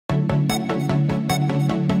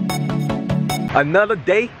Another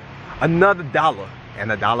day, another dollar, and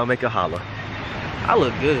a dollar make a holler. I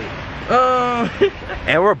look good.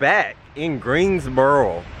 And we're back in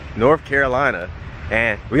Greensboro, North Carolina.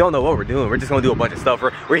 And we don't know what we're doing. We're just gonna do a bunch of stuff.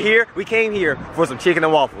 We're here, we came here for some chicken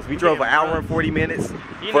and waffles. We drove an hour and 40 minutes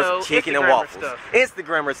for some chicken and waffles.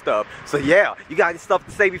 Instagrammer stuff. So yeah, you got any stuff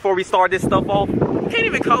to say before we start this stuff off? Can't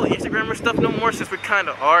even call it Instagrammer stuff no more since we kind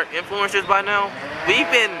of are influencers by now. We've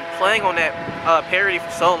been playing on that parody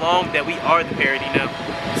for so long that we are the parody now.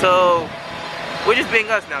 So we're just being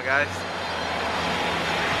us now, guys.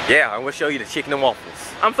 Yeah, and we'll show you the chicken and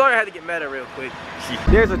waffles. I'm sorry I had to get mad at real quick.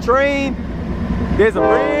 There's a train, there's a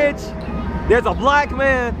bridge, there's a black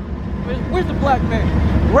man. Where's the black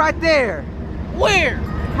man? Right there. Where?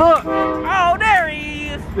 Look. Oh, there he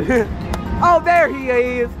is. Oh, there he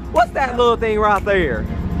is. What's that little thing right there?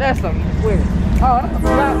 That's something weird. Oh, that's a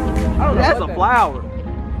flower. I don't know. That's a flower.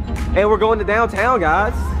 And we're going to downtown,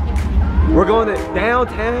 guys. We're going to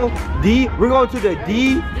downtown. We're going to the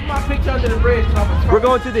D. Get my picture under the bridge. We're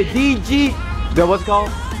going to the DG. What's it called?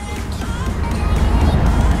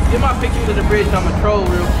 Get my picture under the bridge. I'm gonna troll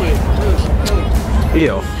real quick.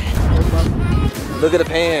 Ew. Look at the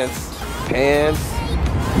pants.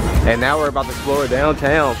 And now we're about to explore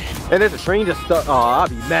downtown. And there's a train just stuck. Oh, I'll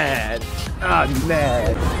be mad. I'll be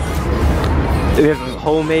mad. There's a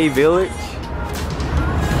homemade village.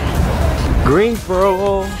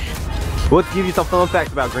 Greensboro. We'll give you some fun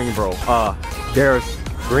facts about Greensboro. There's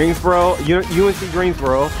Greensboro, UNC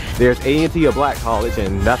Greensboro. There's A&T, a black college,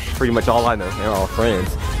 and that's pretty much all I know. They're all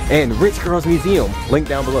friends. And Rich Girls Museum, link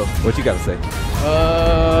down below. What you gotta say?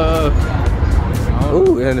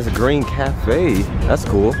 Ooh, and there's a green cafe. That's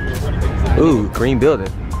cool. Ooh, green building.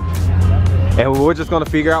 And we're just gonna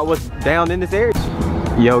figure out what's down in this area.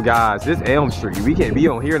 Yo guys, this Elm Street, we can't be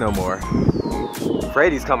on here no more.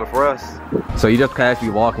 Freddy's coming for us. So you just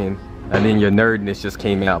casually walking, and then your nerdness just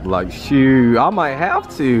came out like, shoot, I might have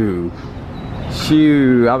to.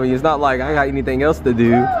 Shoot, I mean, it's not like I got anything else to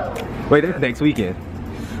do. Wait, that's next weekend.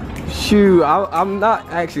 Shoot, I'm not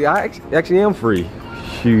actually, I actually am free.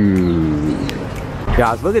 Shoot.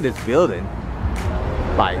 Guys, look at this building.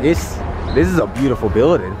 Like, this is a beautiful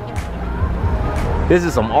building. This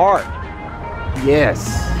is some art.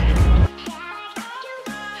 Yes.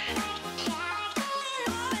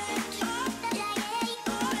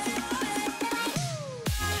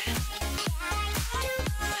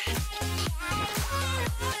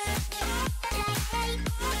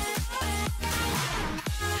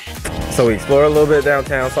 So we explored a little bit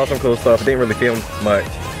downtown, saw some cool stuff, didn't really film much.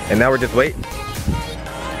 And now we're just waiting.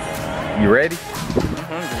 You ready? I'm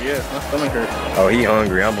hungry, yeah. My stomach hurts. Oh, he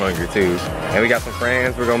hungry, I'm hungry too. And we got some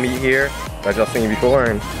friends we're gonna meet here, like y'all seen before,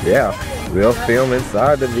 and yeah, we'll film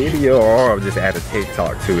inside the video or just add a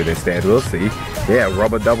TikTok to it instead, we'll see. Yeah,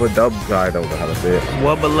 rubber double dub, I don't know how to say it.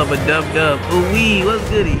 Wubba lubba dub dub, ooh wee, what's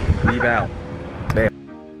goody? Leave out. Damn.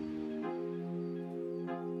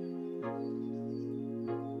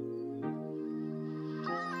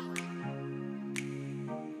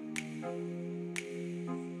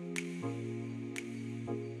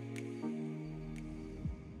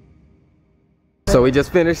 So we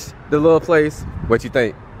just finished the little place. What you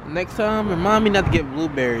think? Next time, remind me not to get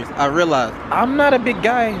blueberries. I realized I'm not a big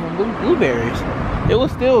guy on blueberries. It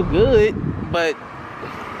was still good, but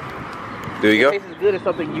there you go. It tastes as good as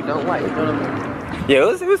something you don't like. You know what I mean? Yeah,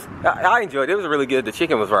 it was. I enjoyed it. It was really good. The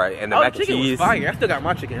chicken was right, and the mac and cheese. Was fire. I still got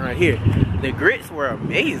my chicken right here. The grits were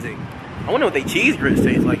amazing. I wonder what they cheese grits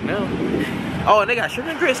taste like now. Oh, and they got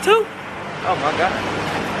sugar grits too. Oh my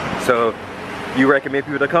god. So, you recommend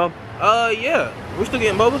people to come? Yeah. We still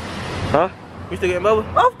getting boba? Huh? We still getting boba?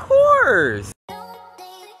 Of course!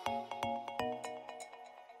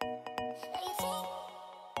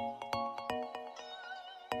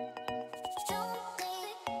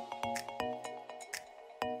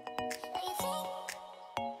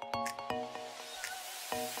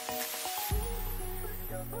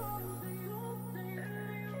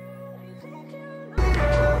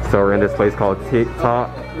 So we're in this place called TikTok.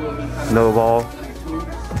 No ball.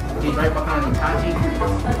 He's right behind Itachi.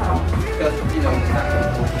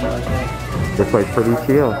 This place pretty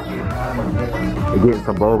chill. We're getting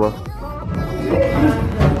some boba.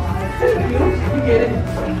 You get it.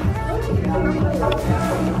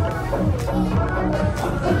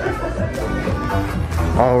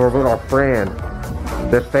 Oh, we're with our friend.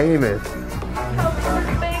 They're famous.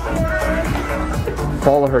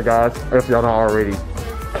 Follow her, guys, if y'all not already.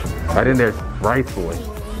 Right in there's Rice Boy.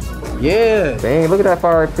 Yeah. Dang, look at that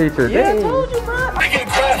fire picture. Yeah, dang. I told you, bro. I get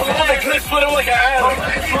grabbed with my clips, put him like an animal.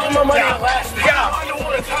 My money elastic. I don't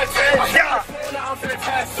want to touch it. I'm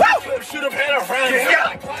fantastic. Shoot him head around.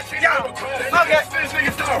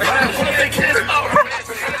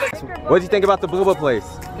 What'd you think about the Boba place?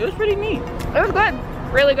 It was pretty neat. It was good.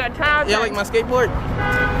 Really good. 10 out of 10. Yeah, like my skateboard.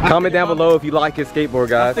 Comment down below if you like his skateboard, I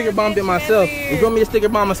guys. sticker bombed it myself. If you want me to sticker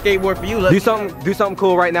bomb a skateboard for you, let's Do something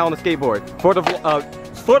cool right now on the skateboard for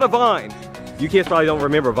the Vine. You kids probably don't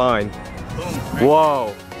remember Vine. Boom.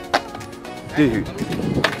 Whoa, dude.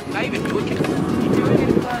 Not even do a kick.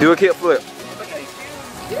 Do a kick flip.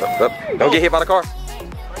 Don't get hit by the car.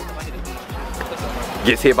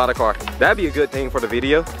 Gets hit by the car. That'd be a good thing for the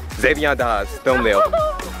video. Xavier dies. Thumbnail.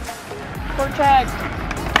 Protect.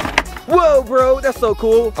 Whoa, bro, that's so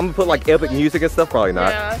cool. I'm gonna put like epic music and stuff. Probably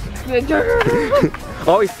not. Yeah. I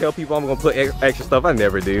always tell people I'm gonna put extra stuff. I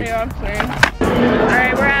never do. Yeah, I'm saying.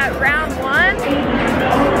 Alright, we're at round 1.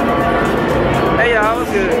 Hey y'all,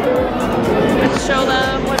 what's good? Let's show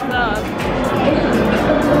them what's up.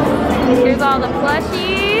 Here's all the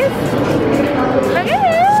plushies. Look at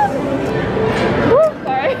him. Woo,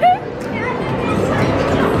 sorry.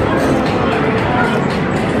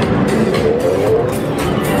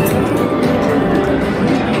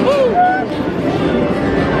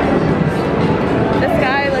 This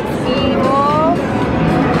guy looks evil.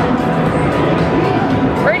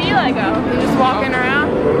 Where do you like go? You just walking around?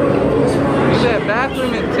 You said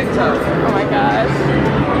bathroom and TikTok. Oh my gosh.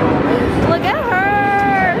 Look at her.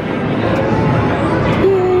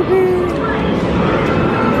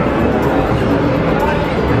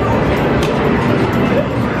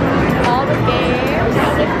 All the games.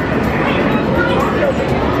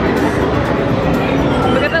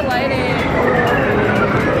 Look at the lighting.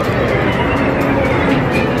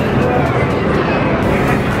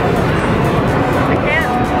 I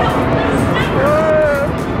can't.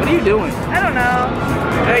 What are you doing? I don't know.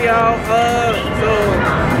 Hey y'all, so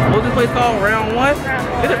what's this place called? Round 1?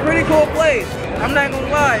 It's a pretty cool place. I'm not gonna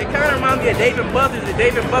lie, it kind of reminds me of Dave & Buster's. And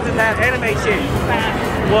Dave & Buster's has anime shit.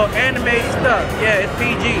 Well, anime stuff. Yeah, it's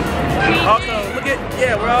PG. Also, look at,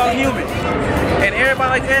 yeah, we're all human. And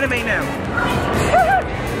everybody likes anime now.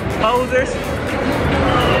 Posers.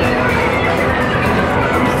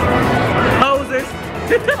 Posers.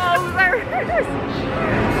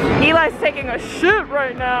 Eli's taking a shit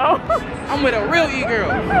right now. I'm with a real e-girl.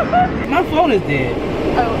 My phone is dead.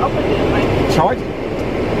 Oh, I'll put it in my... Charge it.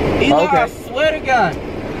 Eli, Okay. I swear to God.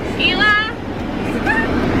 Eli?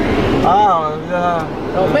 Oh,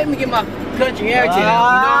 Don't make me get my country accent out.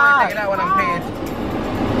 You know I'm taking out when I'm paying.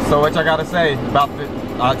 So what y'all gotta say about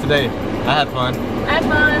today? I had fun. I had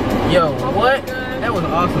fun. Yo, what? Good. That was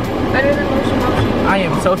awesome. Better than motion. I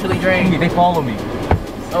am socially drained. They follow me.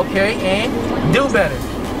 Okay, and do better.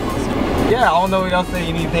 Yeah, I don't know what y'all say.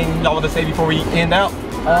 Anything y'all want to say before we end out?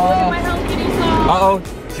 Look at my Hello Kitty socks. Uh-oh.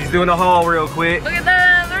 She's doing a haul real quick. Look at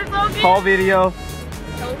them. They're so cute. Haul video.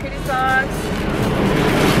 Hello Kitty socks.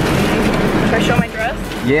 Should I show my dress?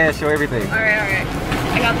 Yeah, show everything. Alright.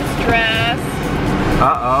 I got this dress.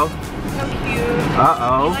 Uh-oh. So cute.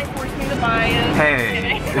 Uh-oh. Eli forced me to buy it.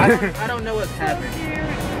 Hey. I don't know what's happening.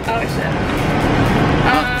 Oh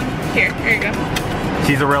shit. Here you go.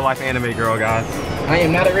 She's a real life anime girl, guys. I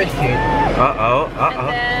am not a rich kid. Uh-oh. And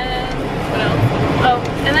then, what else? Oh,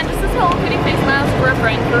 and then just this Hello Kitty face mask for a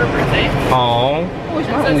friend for her birthday. Oh. I wish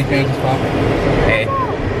my OnlyFans was popping. Hey.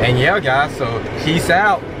 And yeah, guys, so peace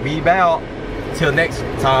out. We bout. Till next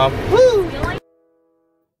time. Woo!